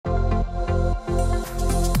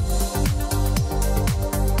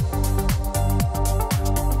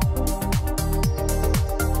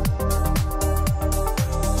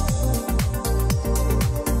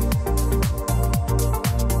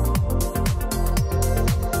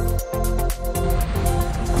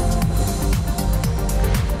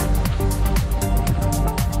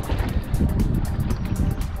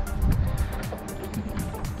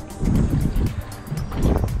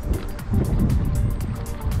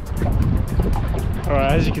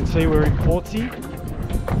Alright, as you can see, we're in Portsea.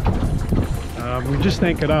 We've just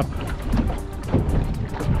anchored up.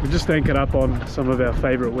 We've just anchored up on some of our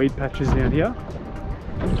favourite weed patches down here.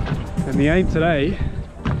 And the aim today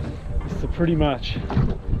is to pretty much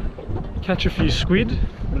catch a few squid,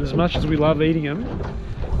 but as much as we love eating them,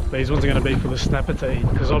 these ones are going to be for the snapper to eat,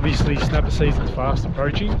 because obviously snapper season's fast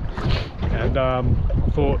approaching. And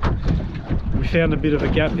thought we found a bit of a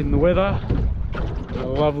gap in the weather, a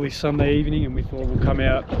lovely Sunday evening, and we thought we'll come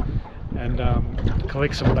out and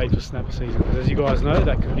collect some bait for snapper season, because as you guys know,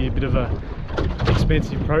 that can be a bit of a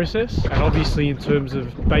expensive process. And obviously in terms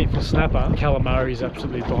of bait for snapper, calamari is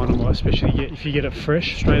absolutely dynamite, especially if you get it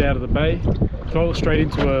fresh straight out of the bay. Throw it straight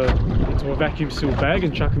into a vacuum sealed bag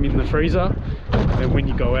and chuck them in the freezer, and then when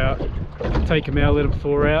you go out, take them out, let them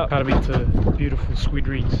thaw out, cut them into beautiful squid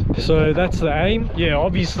rings. So that's the aim. Yeah,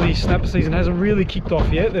 obviously snapper season hasn't really kicked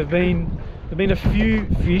off yet. There've been a few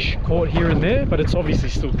fish caught here and there, but it's obviously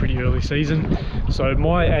still pretty early season. So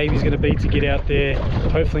my aim is going to be to get out there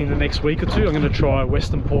hopefully in the next week or two. I'm going to try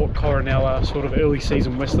Western Port, Coronella, sort of early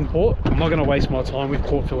season Western Port. I'm not going to waste my time with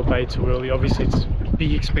Port Phillip Bay too early. Obviously it's a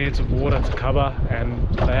big expanse of water to cover and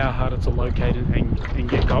they are harder to locate and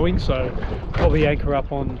get going. So probably anchor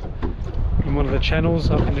up in one of the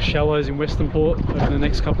channels up in the shallows in Western Port over the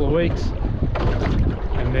next couple of weeks.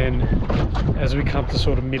 And then as we come to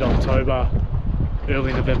sort of mid-October,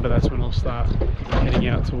 early November, that's when I'll start heading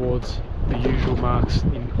out towards the usual marks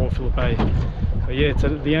in Port Phillip Bay. So yeah,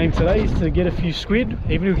 the aim today is to get a few squid.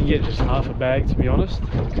 Even if we can get just half a bag, to be honest,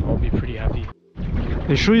 I'll be pretty happy. Are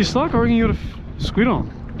you sure you're stuck? I reckon you got a squid on.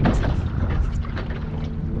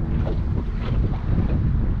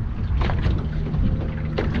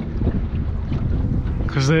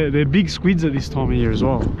 Because they're big squids at this time of year as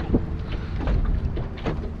well.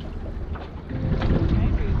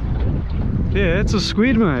 Yeah, it's a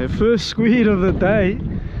squid, mate. First squid of the day.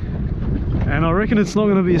 And I reckon it's not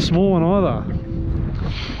going to be a small one either.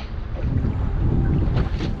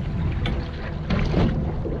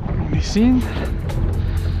 This in.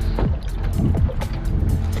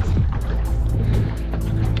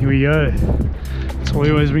 Here we go. That's why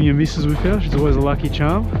you always bring your missus with you. She's always a lucky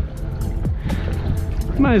charm.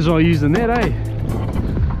 May as well use the net, eh?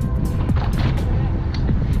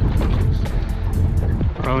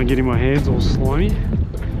 Rather than getting my hands all slimy.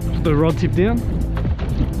 Put the rod tip down.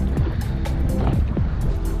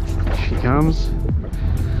 She comes.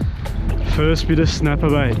 First bit of snapper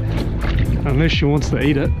bait. Unless she wants to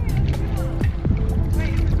eat it.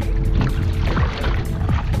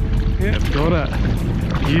 Yep, got it.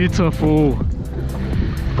 Beautiful.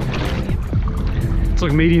 It's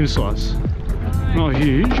like medium size. Not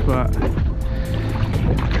huge, but.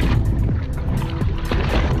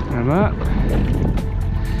 And that.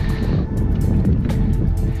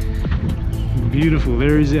 Beautiful,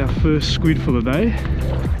 there is our first squid for the day.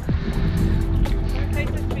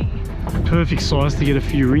 Perfect size to get a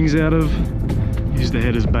few rings out of. Use the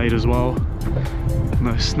head as bait as well.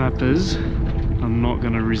 No snappers. I'm not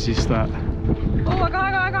going to resist that. Oh, I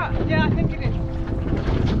got. Yeah, I think it is.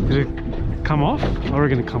 Did it come off? I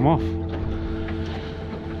reckon it come off.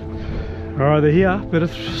 Alright, they're here. Better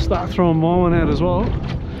start throwing my one out as well.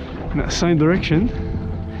 In that same direction.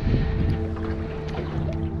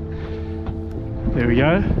 There we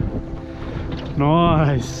go.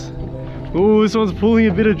 Nice. Oh, this one's pulling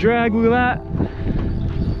a bit of drag. Look at that.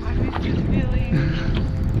 I missed this feeling.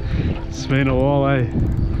 It's been a while, eh?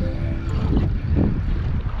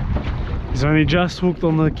 He's only just hooked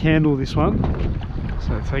on the candle, this one.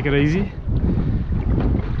 So take it easy.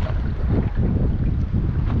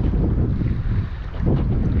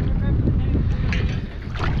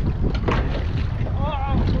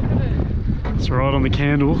 It's right on the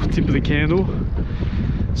candle, tip of the candle.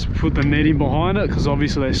 Just put the net in behind it because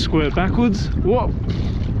obviously they squirt backwards. Whoa!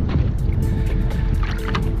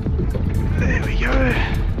 There we go.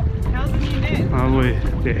 How's the new net? Lovely.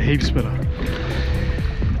 Yeah, heaps better.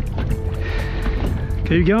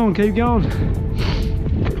 Keep going, keep going.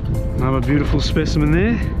 Another beautiful specimen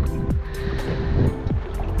there.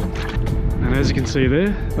 And as you can see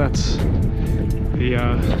there, that's the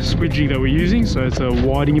squid jig that we're using. So it's a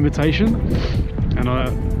whiting imitation.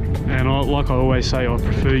 And I, like I always say, I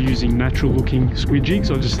prefer using natural looking squid jigs.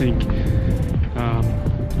 I just think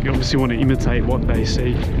you obviously want to imitate what they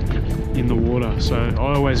see in the water. So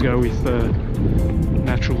I always go with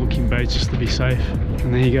natural looking baits just to be safe.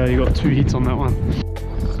 And there you go, you got 2 hits on that one.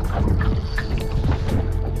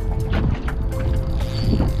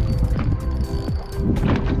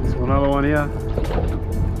 So another one here.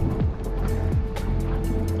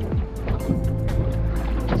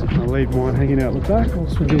 leave mine hanging out the back. I'll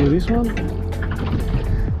swim with this one.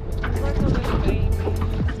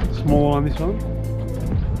 Smaller one, this one.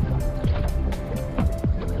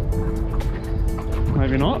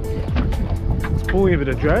 Maybe not. It's pulling a bit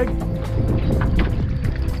of drag.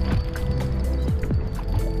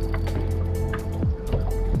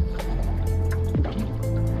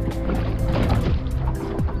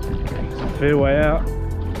 It's a fair way out.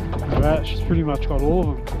 Right, she's pretty much got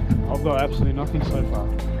all of them. I've got absolutely nothing so far.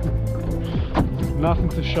 Nothing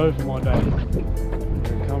to show for my day.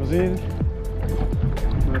 Here it comes in.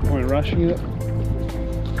 No point rushing it.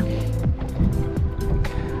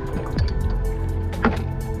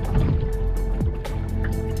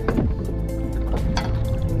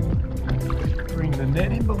 Bring the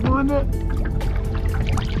net in behind it.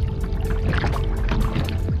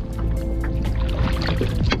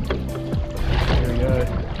 There we go.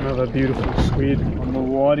 Another beautiful squid on the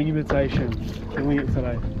whiting imitation. Killing it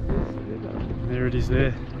today. There it is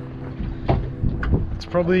there. It's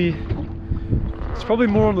probably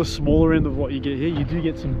more on the smaller end of what you get here. You do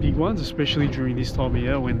get some big ones, especially during this time of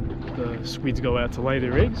year when the squids go out to lay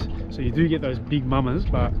their eggs. So you do get those big mamas,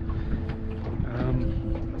 but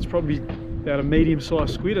it's probably about a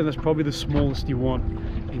medium-sized squid, and that's probably the smallest you want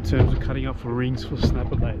in terms of cutting up for rings for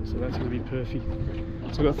snapper bait. So that's going to be perfect.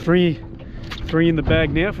 So I've got three in the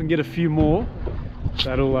bag now. If I can get a few more,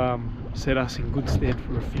 that'll set us in good stead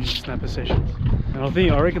for a few snapper sessions. And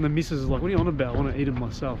I reckon the missus is like, what are you on about? I want to eat them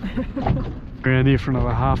myself. Around here for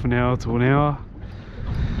another half an hour to an hour.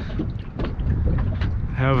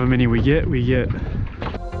 However many we get.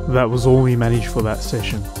 That was all we managed for that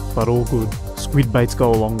session, but all good. Squid baits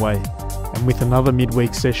go a long way. And with another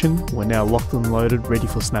midweek session, we're now locked and loaded, ready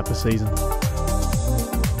for snapper season.